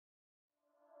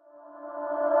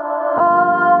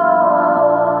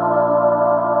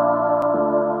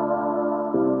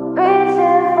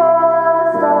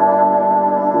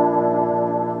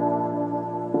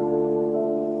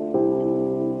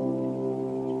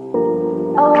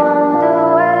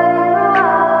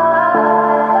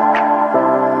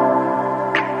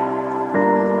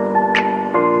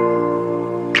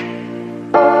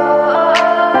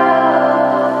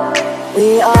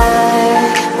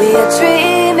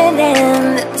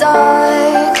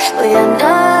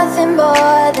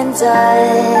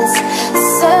does.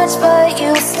 Search but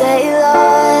you stay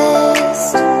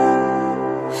lost.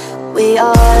 We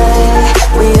are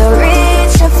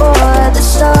reaching for the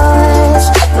stars,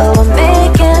 but we're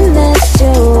making this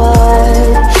too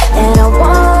hard. And I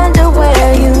wonder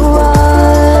where you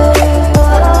are.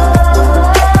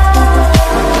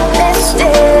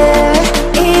 Mysterious,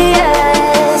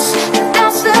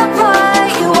 that's the part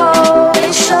you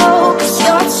always show, 'cause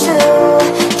you're too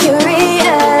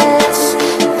curious.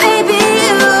 Maybe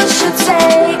you should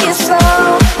take it slow.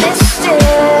 Mysterious,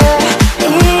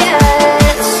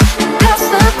 that's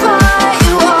the part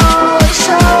you always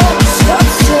show, 'cause you're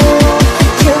too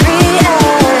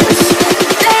curious.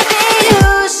 Maybe you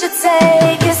should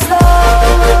take it slow.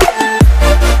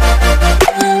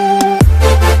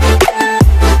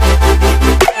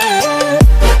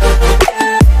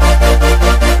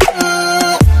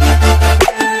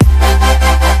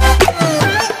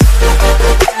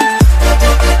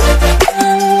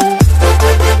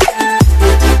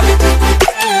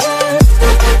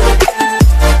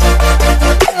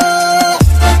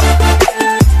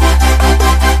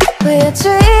 We're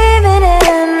dreaming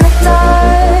in the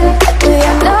dark. We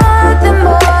are nothing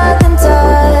more than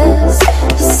dust.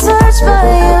 You search but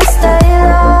you stay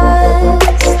lost.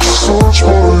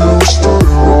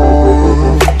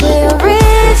 We are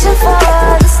reaching for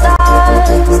the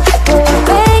stars, but we're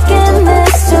making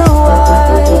this too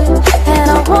hard. And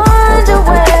I wonder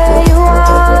where you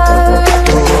are.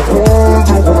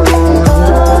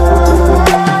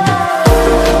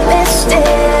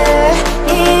 Mysterious,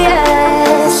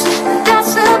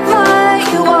 that's the part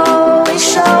you always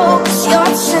show, 'cause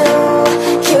you're too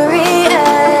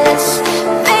curious.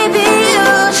 Maybe you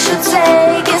should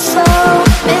take it slow.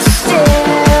 Mysterious,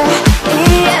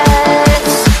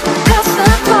 that's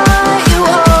the part you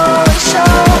always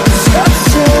show, 'cause you're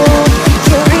too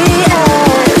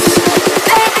curious.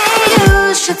 Maybe you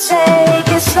should take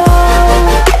it slow.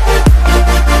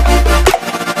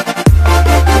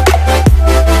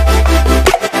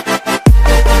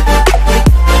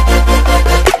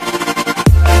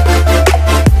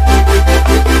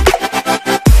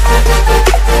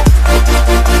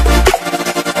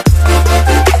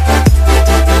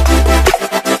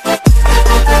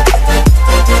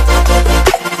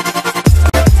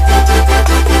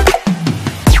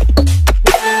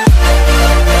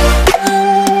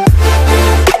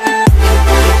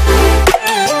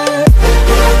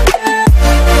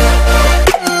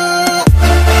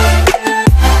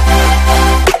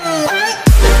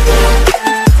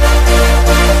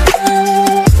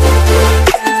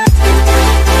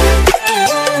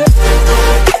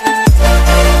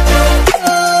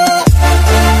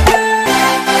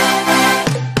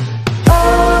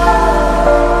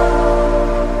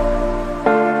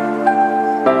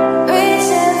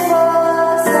 Reaching for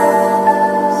the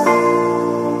stars.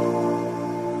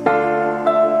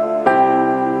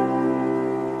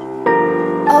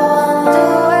 I wonder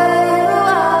where you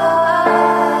are.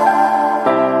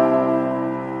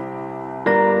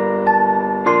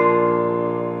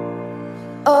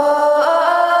 Oh.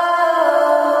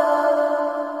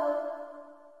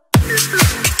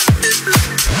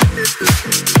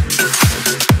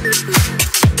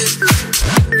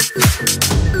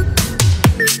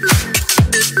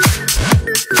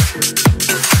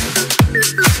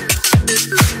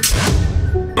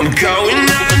 I'm going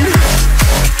on.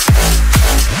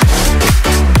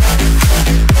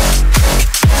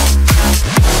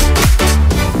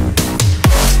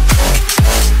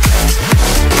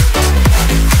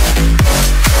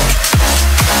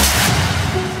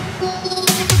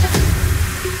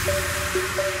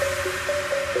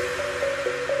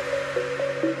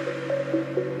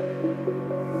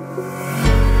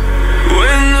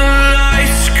 When the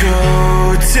lights go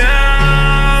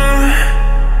down,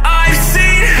 I've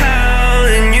seen hell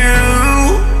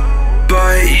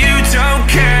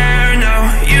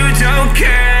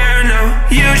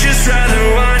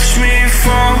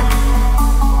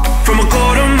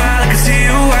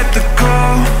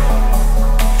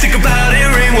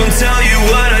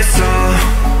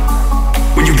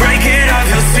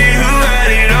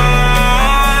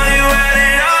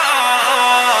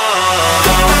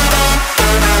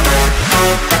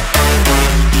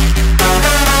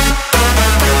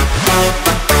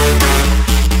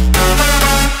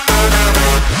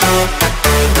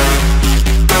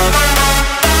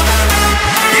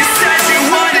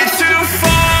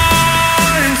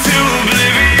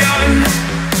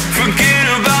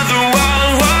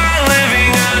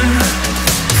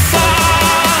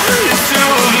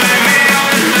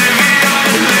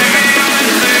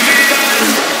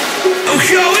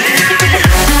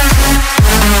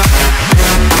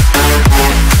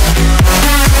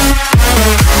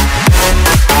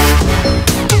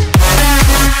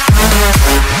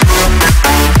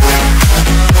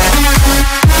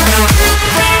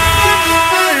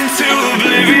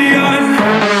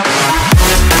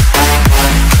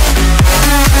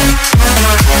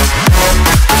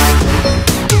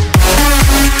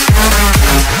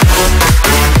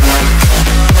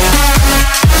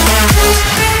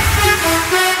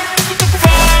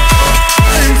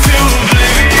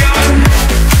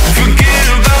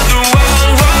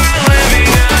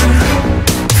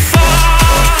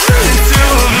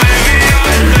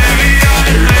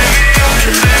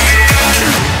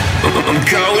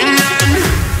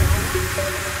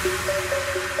You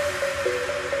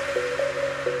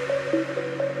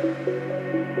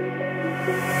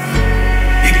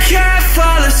can't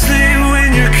fall asleep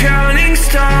when you're counting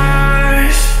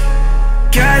stars.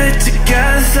 Get it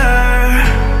together.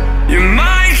 Your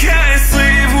mind can't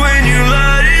sleep when you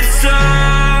let it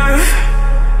serve.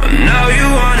 And now you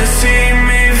wanna see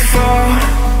me fall.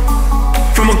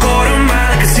 From a quarter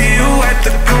mile I can see you at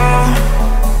the call.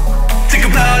 Think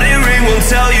about it, ring won't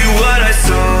tell you what I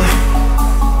saw.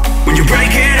 When you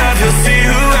break it off, you'll see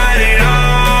who had it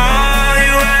all.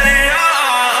 You had it all.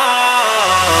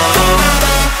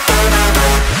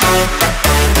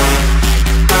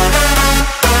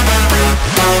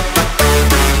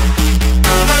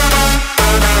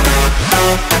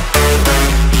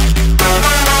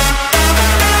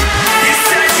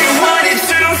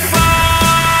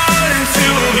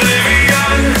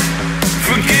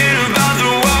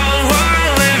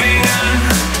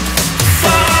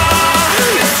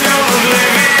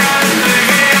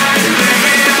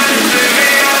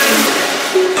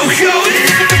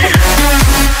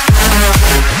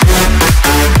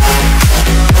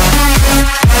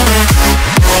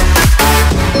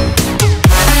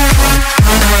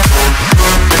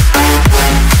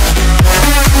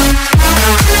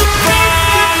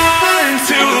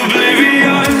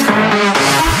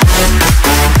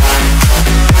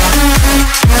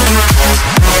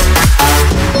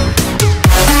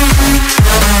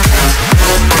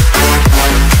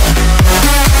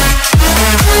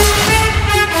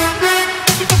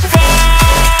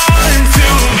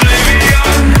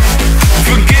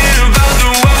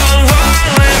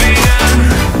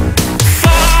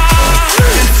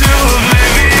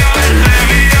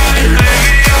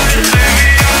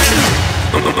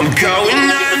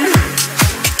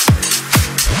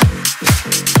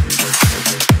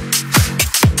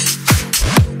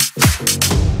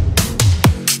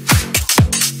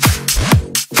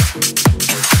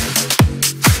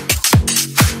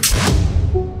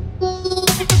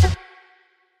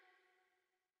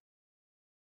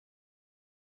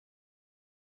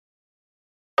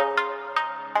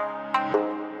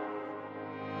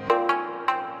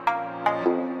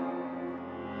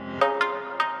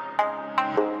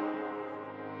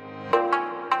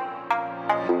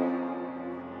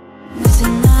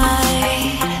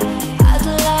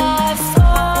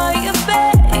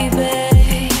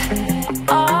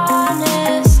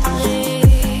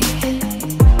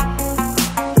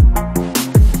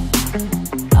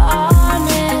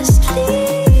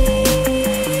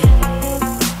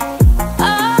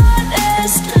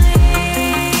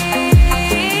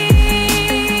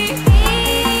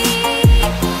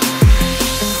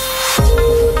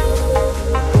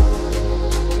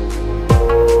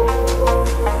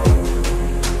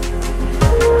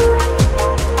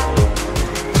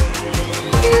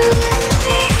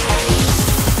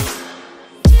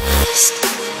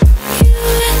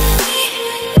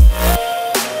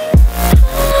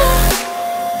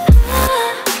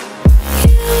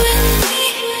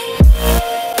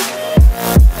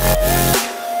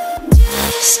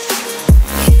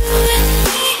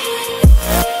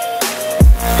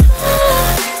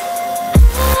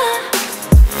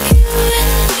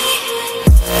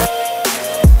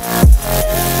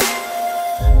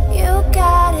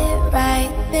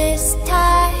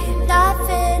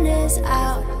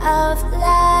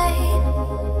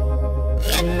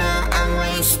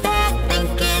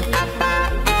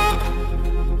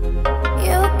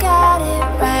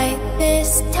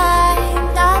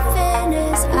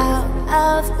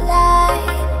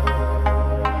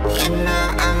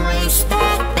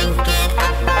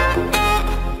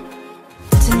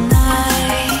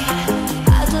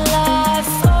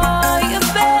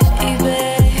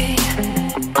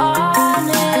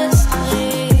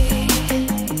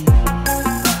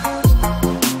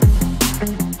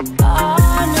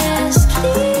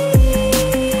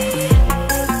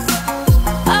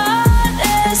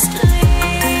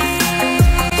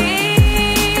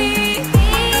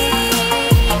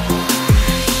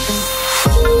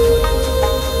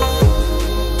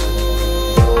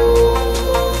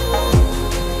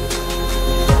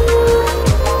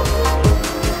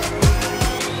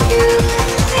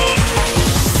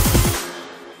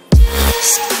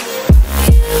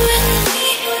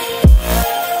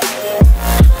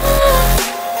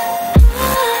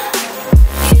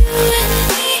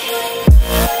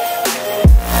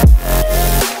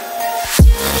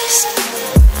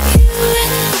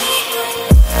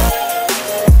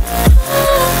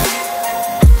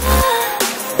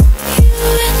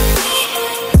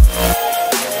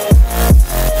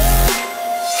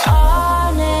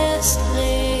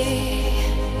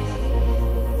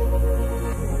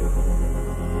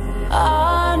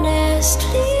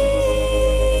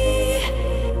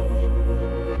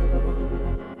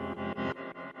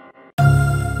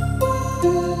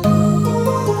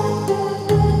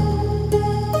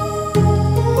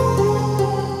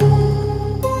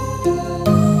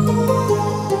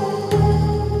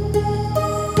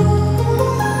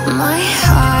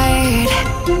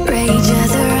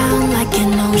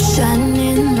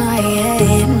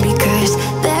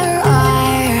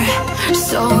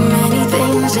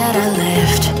 that I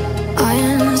left.